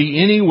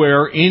anybody,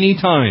 anywhere,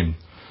 anytime.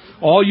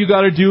 All you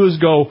got to do is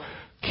go,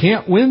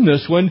 can't win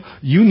this one.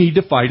 You need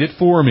to fight it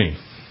for me.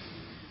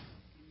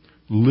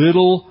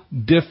 Little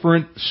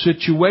different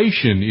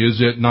situation,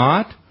 is it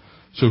not?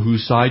 So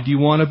whose side do you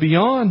want to be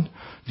on?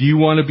 Do you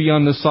want to be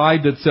on the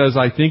side that says,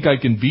 I think I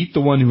can beat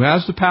the one who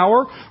has the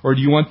power? Or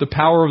do you want the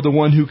power of the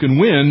one who can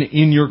win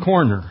in your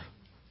corner?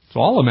 It's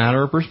all a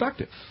matter of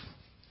perspective.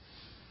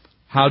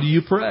 How do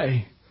you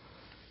pray?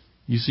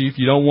 You see, if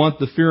you don't want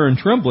the fear and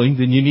trembling,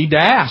 then you need to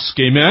ask.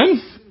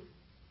 Amen?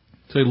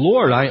 Say,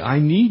 Lord, I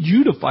need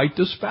you to fight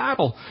this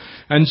battle.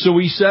 And so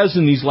he says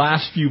in these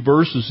last few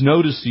verses,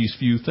 notice these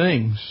few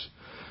things.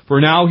 For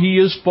now he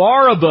is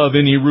far above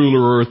any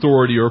ruler or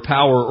authority or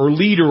power or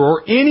leader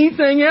or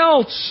anything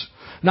else.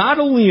 Not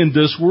only in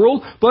this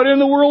world, but in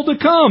the world to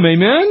come.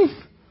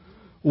 Amen?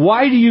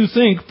 Why do you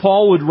think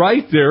Paul would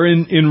write there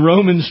in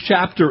Romans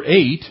chapter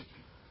 8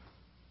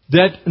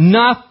 that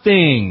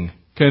nothing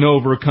can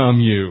overcome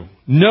you?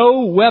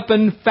 No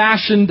weapon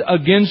fashioned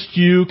against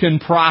you can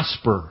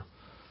prosper.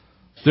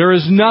 There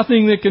is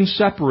nothing that can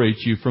separate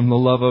you from the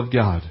love of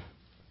God.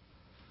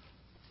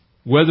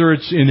 Whether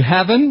it's in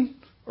heaven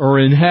or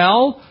in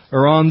hell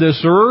or on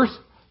this earth,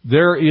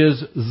 there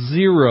is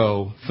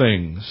zero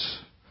things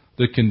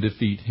that can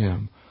defeat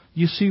Him.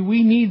 You see,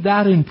 we need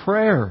that in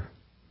prayer.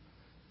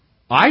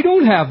 I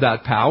don't have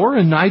that power,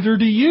 and neither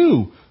do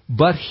you,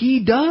 but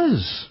He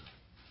does.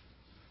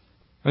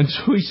 And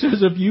so he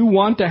says, if you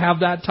want to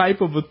have that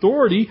type of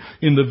authority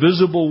in the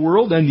visible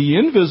world and the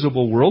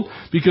invisible world,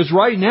 because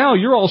right now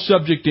you're all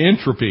subject to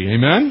entropy,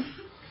 amen?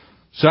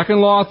 Second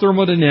law of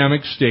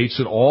thermodynamics states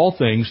that all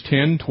things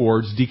tend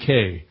towards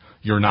decay.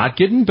 You're not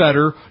getting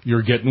better,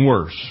 you're getting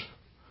worse.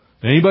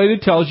 Anybody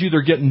that tells you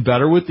they're getting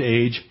better with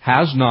age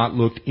has not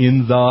looked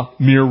in the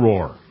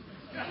mirror.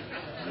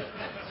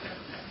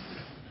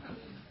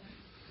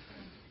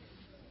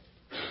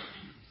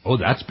 Oh,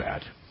 that's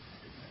bad.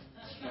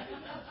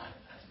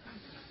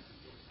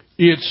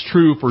 It's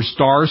true for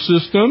star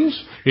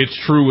systems. It's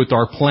true with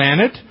our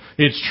planet.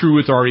 It's true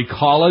with our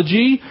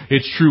ecology.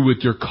 It's true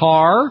with your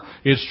car.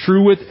 It's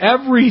true with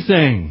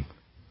everything.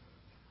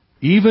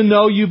 Even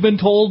though you've been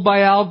told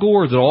by Al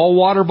Gore that all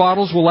water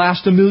bottles will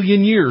last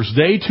 1,000,000 years,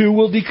 they too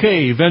will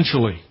decay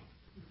eventually.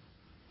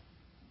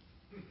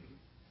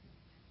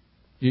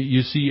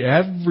 You see,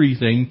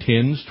 everything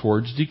tends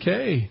towards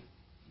decay.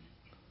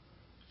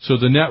 So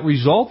the net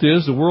result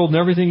is the world and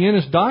everything in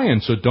is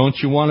dying. So don't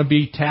you want to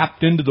be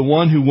tapped into the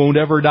one who won't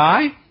ever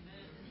die?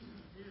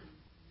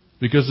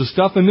 Because the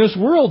stuff in this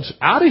world's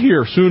out of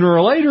here sooner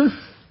or later.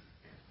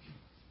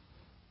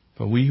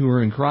 But we who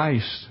are in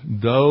Christ,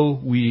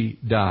 though we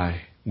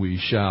die, we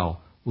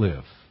shall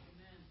live.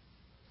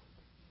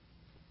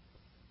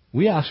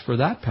 We ask for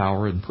that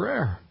power in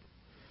prayer.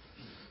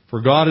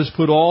 For God has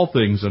put all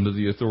things under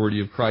the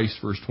authority of Christ,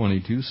 verse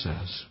 22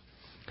 says.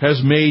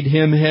 Has made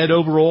Him head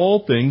over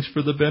all things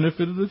for the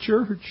benefit of the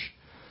church.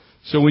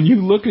 So when you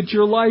look at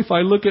your life,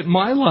 I look at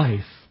my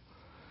life.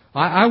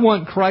 I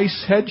want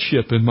Christ's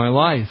headship in my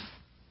life.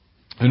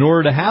 In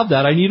order to have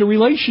that, I need a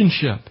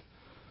relationship.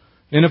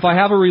 And if I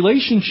have a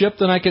relationship,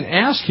 then I can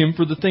ask Him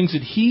for the things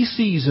that He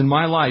sees in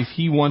my life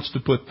He wants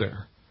to put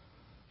there.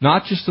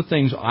 Not just the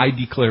things I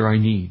declare I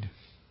need.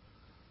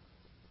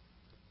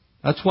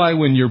 That's why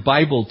when your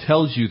Bible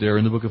tells you there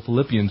in the book of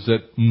Philippians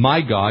that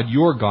my God,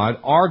 your God,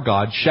 our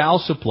God shall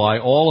supply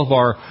all of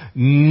our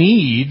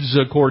needs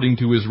according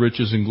to His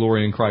riches and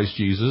glory in Christ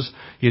Jesus,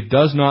 it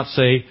does not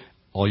say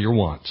all your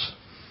wants.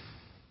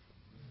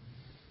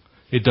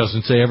 It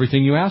doesn't say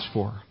everything you ask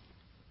for.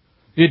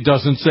 It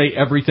doesn't say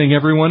everything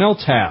everyone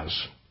else has.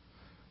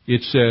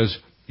 It says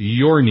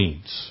your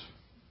needs,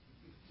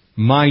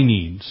 my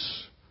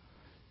needs.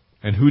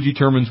 And who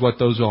determines what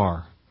those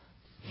are?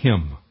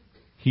 Him.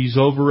 He's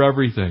over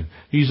everything.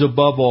 He's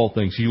above all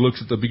things. He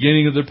looks at the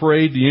beginning of the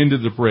parade, the end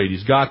of the parade.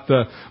 He's got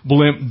the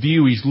blimp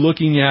view. He's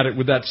looking at it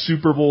with that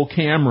Super Bowl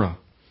camera.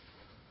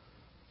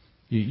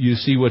 You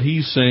see, what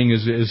he's saying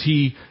is, as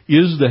He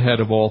is the head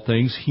of all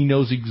things, He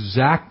knows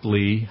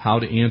exactly how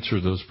to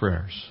answer those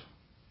prayers.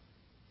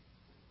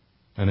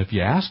 And if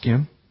you ask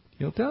Him,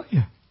 He'll tell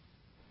you.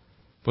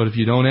 But if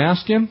you don't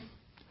ask Him,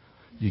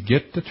 you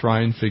get to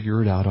try and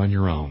figure it out on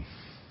your own.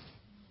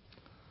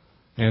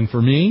 And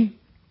for me,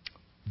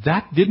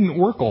 that didn't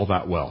work all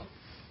that well.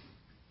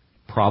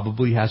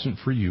 Probably hasn't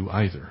for you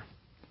either.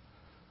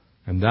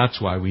 And that's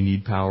why we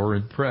need power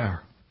in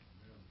prayer.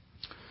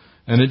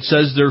 And it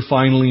says there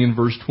finally in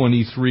verse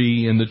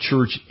 23, and the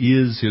church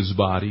is His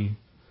body.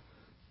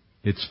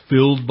 It's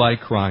filled by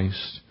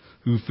Christ,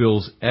 who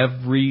fills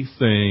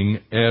everything,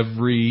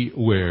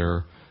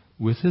 everywhere,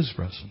 with His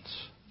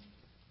presence.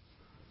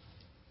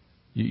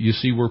 You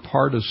see, we're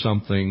part of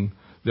something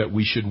that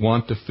we should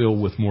want to fill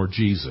with more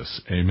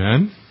Jesus.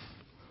 Amen?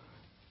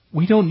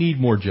 We don't need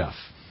more Jeff.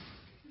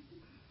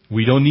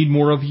 We don't need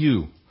more of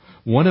you.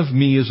 One of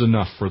me is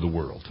enough for the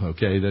world.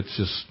 Okay?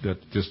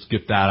 Just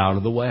get that out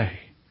of the way.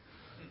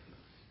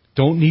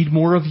 Don't need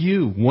more of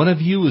you. One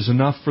of you is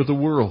enough for the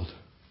world.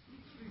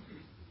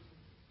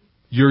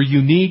 You're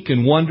unique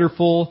and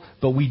wonderful,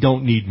 but we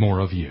don't need more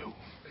of you.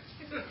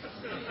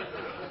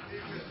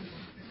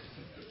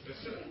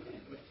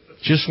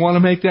 Just want to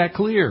make that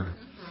clear.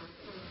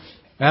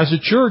 As a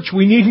church,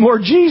 we need more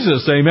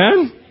Jesus.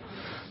 Amen?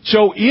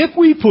 So if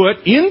we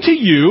put into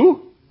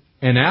you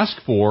and ask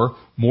for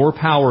more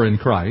power in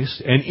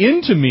Christ, and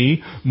into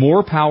me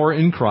more power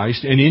in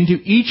Christ, and into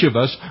each of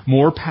us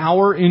more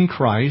power in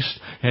Christ,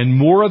 and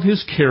more of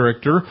His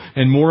character,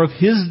 and more of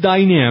His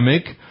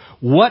dynamic,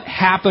 what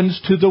happens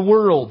to the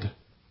world?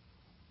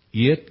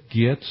 It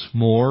gets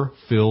more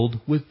filled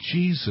with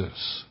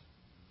Jesus.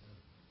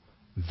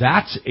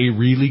 That's a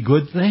really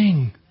good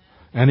thing.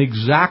 And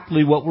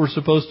exactly what we're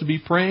supposed to be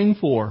praying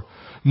for.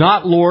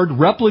 Not, Lord,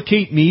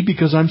 replicate me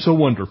because I'm so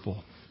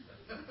wonderful.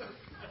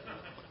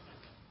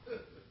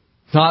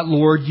 Not,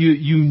 Lord,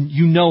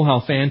 you know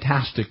how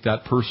fantastic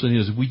that person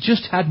is. We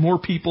just had more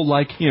people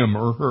like him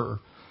or her.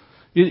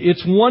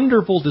 It's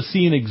wonderful to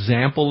see an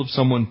example of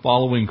someone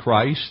following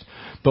Christ,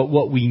 but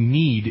what we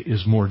need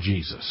is more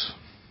Jesus.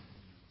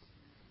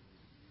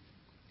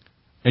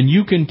 And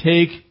you can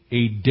take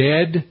a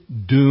dead,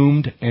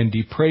 doomed, and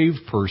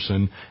depraved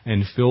person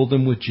and fill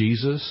them with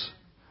Jesus,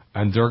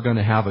 and they're going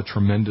to have a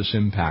tremendous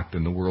impact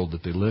in the world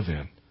that they live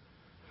in.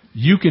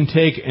 You can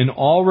take an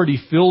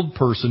already filled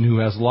person who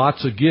has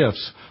lots of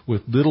gifts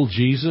with little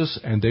Jesus,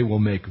 and they will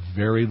make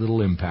very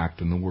little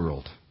impact in the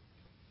world.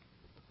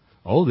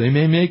 Oh, they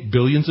may make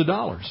billions of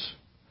dollars.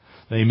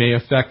 They may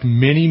affect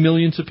many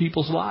millions of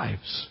people's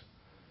lives.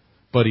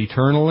 But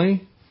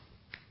eternally,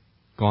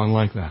 gone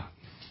like that.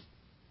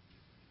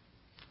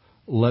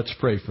 Let's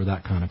pray for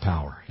that kind of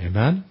power.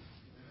 Amen?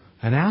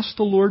 And ask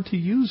the Lord to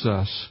use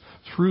us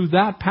through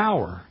that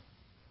power.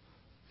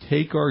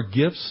 Take our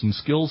gifts and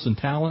skills and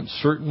talents,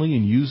 certainly,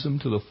 and use them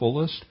to the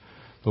fullest.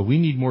 But we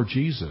need more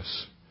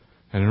Jesus.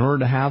 And in order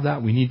to have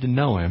that, we need to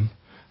know Him.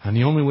 And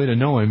the only way to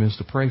know Him is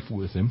to pray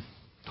with Him,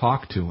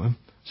 talk to Him,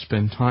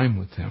 spend time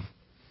with Him.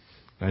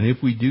 And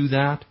if we do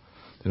that,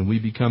 then we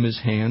become His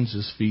hands,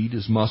 His feet,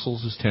 His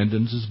muscles, His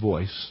tendons, His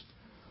voice.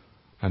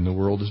 And the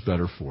world is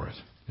better for it.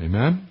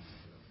 Amen?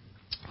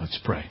 Let's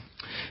pray.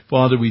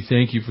 Father, we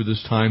thank You for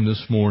this time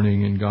this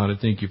morning. And God, I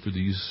thank You for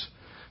these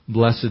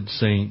blessed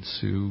saints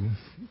who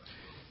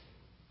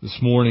this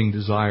morning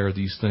desire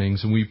these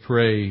things. And we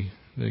pray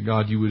that,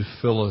 God, You would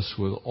fill us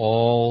with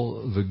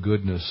all the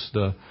goodness,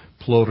 the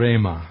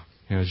plorema,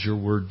 as Your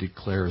word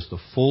declares, the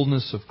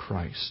fullness of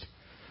Christ.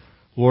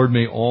 Lord,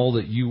 may all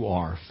that You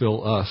are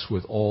fill us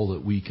with all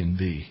that we can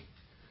be.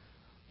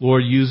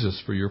 Lord, use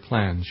us for Your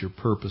plans, Your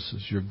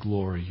purposes, Your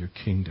glory, Your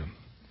kingdom.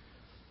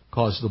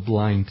 Cause the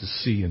blind to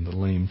see and the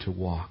lame to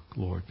walk,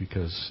 Lord,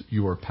 because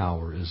Your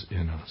power is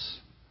in us.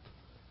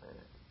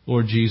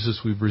 Lord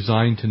Jesus, we've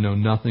resigned to know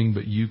nothing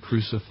but You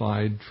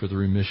crucified for the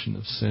remission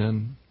of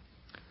sin.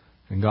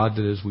 And God,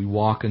 that as we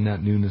walk in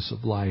that newness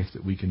of life,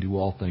 that we can do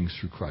all things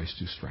through Christ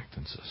who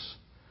strengthens us.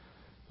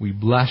 We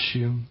bless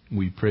You,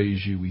 we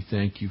praise You, we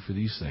thank You for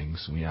these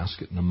things, and we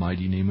ask it in the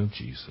mighty name of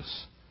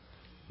Jesus.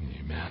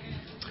 Amen.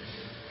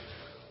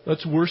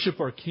 Let's worship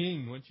our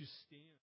King. Won't you stand?